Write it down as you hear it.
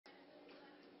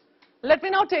Let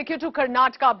me now take you to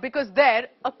Karnataka because there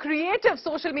a creative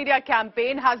social media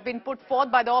campaign has been put forth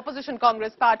by the opposition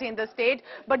Congress party in the state,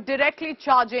 but directly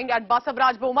charging at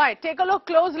Basavaraj Bommai. Take a look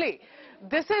closely.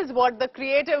 This is what the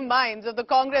creative minds of the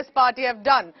Congress party have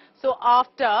done. So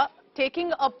after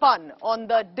taking a pun on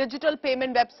the digital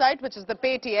payment website, which is the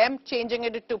Paytm, changing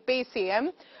it to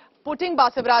PayCM, putting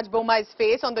Basavaraj Bommai's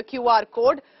face on the QR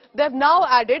code, they've now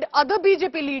added other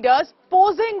BJP leaders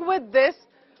posing with this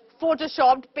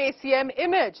photoshopped PayCM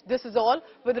image. This is all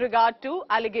with regard to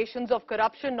allegations of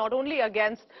corruption, not only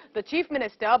against the Chief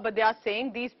Minister, but they are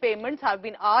saying these payments have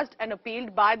been asked and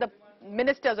appealed by the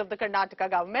ministers of the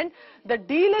Karnataka government. The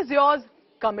deal is yours,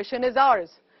 commission is ours,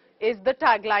 is the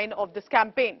tagline of this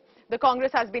campaign. The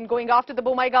Congress has been going after the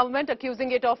Bommai government,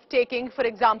 accusing it of taking, for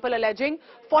example, alleging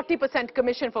 40%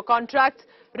 commission for contracts,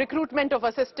 recruitment of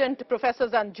assistant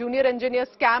professors and junior engineers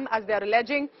scam, as they are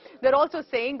alleging. They're also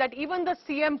saying that even the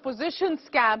CM position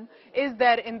scam is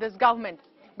there in this government.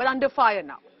 But under fire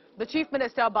now. The Chief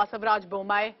Minister, Basavaraj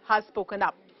Bommai, has spoken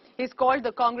up. He's called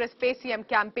the Congress PayCM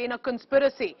campaign a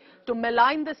conspiracy to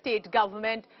malign the state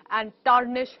government and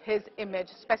tarnish his image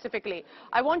specifically.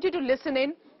 I want you to listen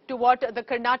in to what the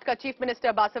Karnataka Chief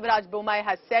Minister Basavaraj Bommai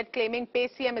has said, claiming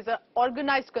PayCM is an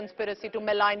organized conspiracy to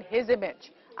malign his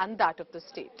image and that of the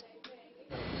state.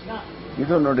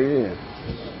 ಇದು ನೋಡಿ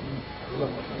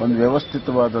ಒಂದು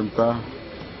ವ್ಯವಸ್ಥಿತವಾದಂತ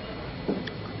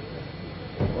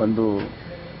ಒಂದು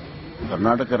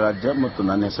ಕರ್ನಾಟಕ ರಾಜ್ಯ ಮತ್ತು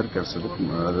ನನ್ನ ಹೆಸರು ಕೆಡಿಸೋದಕ್ಕೆ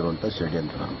ನಡೆದಿರುವಂತ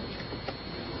ಷಡ್ಯಂತ್ರ.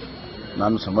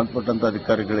 ನಾನು ಸಂಬಂಧಪಟ್ಟಂತ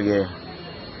ಅಧಿಕಾರಿಗಳಿಗೆ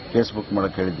ಕೇಸ್ ಬುಕ್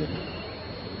ಮಾಡಕ್ಕೆ ಹೇಳಿದ್ದೇನೆ.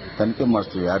 ತನಿಖೆ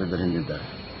ಮಾಡಿಸ್ತೀವಿ ಯಾರಿದ್ರ ಹಿಂದಿದ್ದಾರೆ.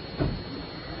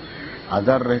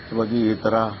 ಆಧಾರ ರಹಿತವಾಗಿ ಈ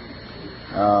ತರ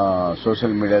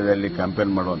ಸೋಷಿಯಲ್ ಮೀಡಿಯಾದಲ್ಲಿ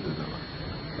ಕ್ಯಾಂಪೇನ್ ಮಾಡುವಂತದ್ದಲ್ಲ.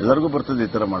 ಎಲ್ಲರಿಗೂ ಬರ್ತದೆ ಈ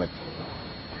ತರ ಮಾಡಕ್ಕೆ.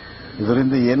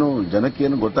 ಇದರಿಂದ ಏನು ಜನಕ್ಕೆ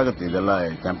ಏನು ಗೊತ್ತಾಗುತ್ತೆ ಇದೆಲ್ಲ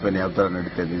ಕ್ಯಾಂಪೇನ್ ಯಾವ ತರ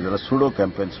ನಡೀತಾ ಇದೆ. ಇದೆಲ್ಲ ಸೂಡೋ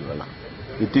ಕ್ಯಾಂಪೇನ್ಸ್ ಇವೆಲ್ಲ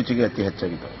ಇತ್ತೀಚೆಗೆ ಅತಿ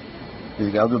ಹೆಚ್ಚಾಗಿದ್ದಾವೆ.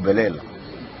 ಇದಕ್ಕೆ ಯಾವುದೂ ಬೆಲೆ ಇಲ್ಲ.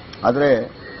 ಆದರೆ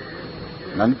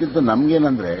ನನಗಿಂತ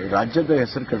ನಮಗೇನಂದ್ರೆ ರಾಜ್ಯದ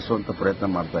ಹೆಸರು ಕೆಡಿಸುವಂತ ಪ್ರಯತ್ನ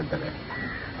ಮಾಡ್ತಾ ಇದ್ದಾರೆ.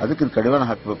 ಅದಕ್ಕೆ ಕಡಿವಾಣ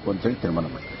ಹಾಕಬೇಕು ಅಂತ ಹೇಳಿ ತೀರ್ಮಾನ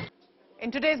ಮಾಡಿದ್ದಾರೆ.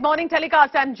 In today's morning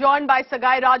telecast, I'm joined by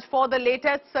Sagai Raj for the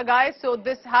latest. Sagai, so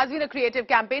this has been a creative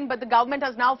campaign, but the government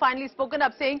has now finally spoken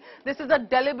up saying this is a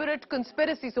deliberate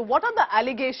conspiracy. So what are the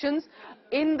allegations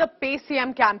in the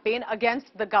PayCM campaign against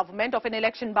the government of an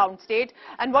election-bound state,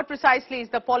 and what precisely is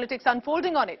the politics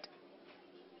unfolding on it?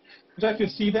 So if you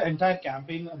see the entire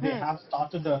campaign, they have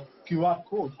started the QR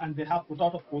code and they have put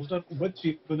out a poster with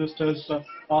Chief Minister's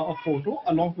a photo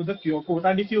along with the QR code.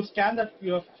 And if you scan that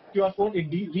QR code, it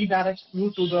redirects you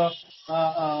to the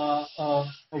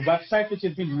website which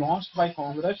has been launched by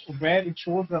Congress, where it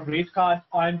shows the rate card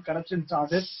and corruption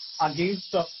charges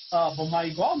against Bommai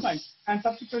government. And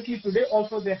subsequently today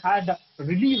also they had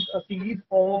released a series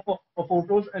of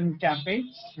photos and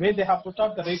campaigns where they have put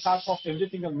out the rate cards of every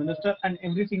single minister and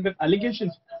every single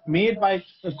allegations made by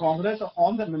the Congress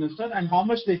on the minister and how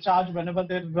much they charge whenever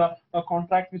there is a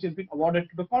contract which has been awarded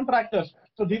to the contractors.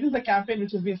 So this is the campaign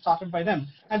which has been started by them.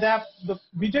 And the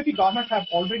BJP government have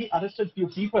already arrested few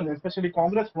people, especially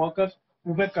Congress workers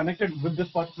who were connected with this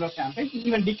particular campaign.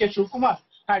 Even D.K. Shivkumar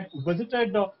had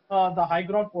visited the High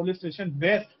Ground police station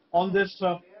where all this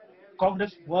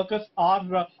Congress workers are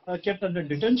kept under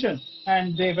detention,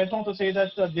 and they went on to say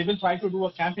that they will try to do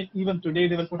a campaign even today.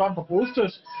 They will put out the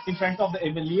posters in front of the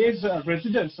MLA's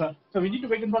residence. So we need to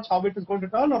wait and watch how it is going to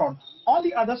turn around. On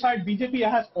the other side, BJP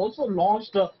has also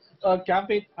launched a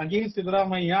campaign against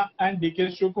Siddaramaiah and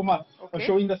D.K. Shivkumar,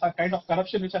 showing the kind of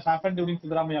corruption which has happened during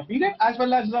Siddaramaiah period, as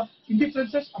well as the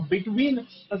indifferences between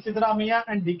Siddaramaiah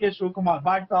and D.K. Shivkumar.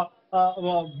 But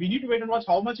we need to wait and watch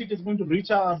how much it is going to reach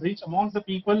amongst the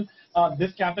people,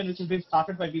 this campaign which has been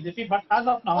started by BJP. But as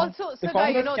of now, also,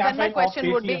 Sagai, then my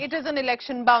question would be, it is an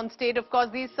election-bound state. Of course,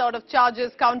 these sort of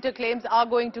charges, counterclaims are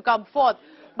going to come forth.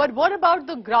 But what about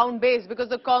the ground base? Because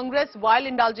the Congress, while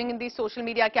indulging in the social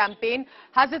media campaign,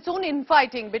 has its own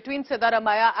infighting between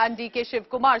Siddaramaiah and D.K.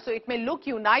 Shivkumar. So it may look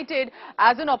united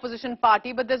as an opposition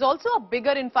party, but there's also a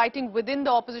bigger infighting within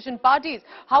the opposition parties.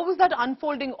 How is that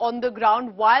unfolding on the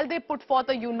ground while they put forth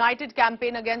a united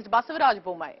campaign against Basavaraj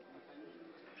Bommai?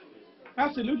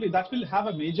 Absolutely, that will have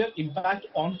a major impact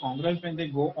on Congress when they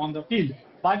go on the field.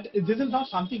 But this is not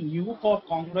something new for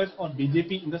Congress or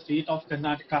BJP in the state of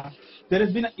Karnataka. There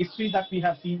has been a history that we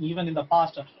have seen even in the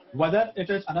past, whether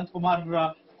it is Anant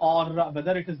Kumar or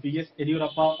whether it is B.S.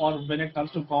 Yediyurappa, or when it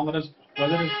comes to Congress,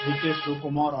 whether it's D.K.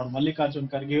 Shivkumar or Mallikarjun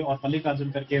Kharge or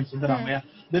Mallikarjun Kharge and Siddaramaiah,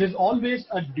 there is always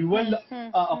a dual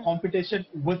competition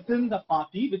within the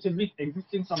party which has been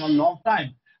existing from a long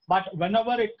time. But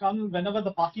whenever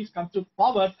the parties come to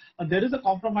power, there is a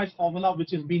compromise formula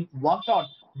which is being worked out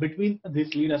between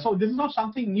these leaders. So this is not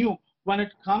something new when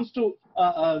it comes to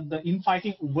the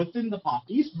infighting within the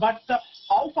parties. But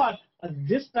how far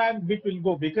this time it will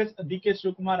go, because D.K.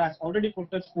 Shivakumar has already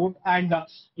put his foot, and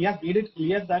he has made it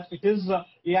clear that it is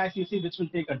AICC which will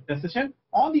take a decision.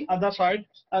 On the other side,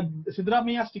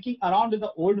 Siddaramaiah sticking around in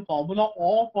the old formula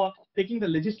of taking the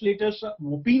legislators'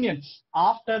 opinions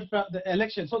after the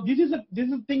election. So this is a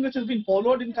thing which has been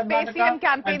followed in Karnataka. PayCM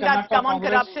campaign and that's Karnataka come on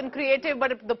Congress. corruption, creative,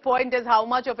 but the point is how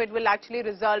much of it will actually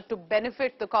result to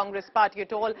benefit the Congress party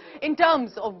at all in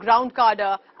terms of ground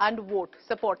cadre and vote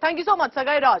support. Thank you so much,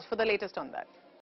 Sagai Raj, for the latest on that.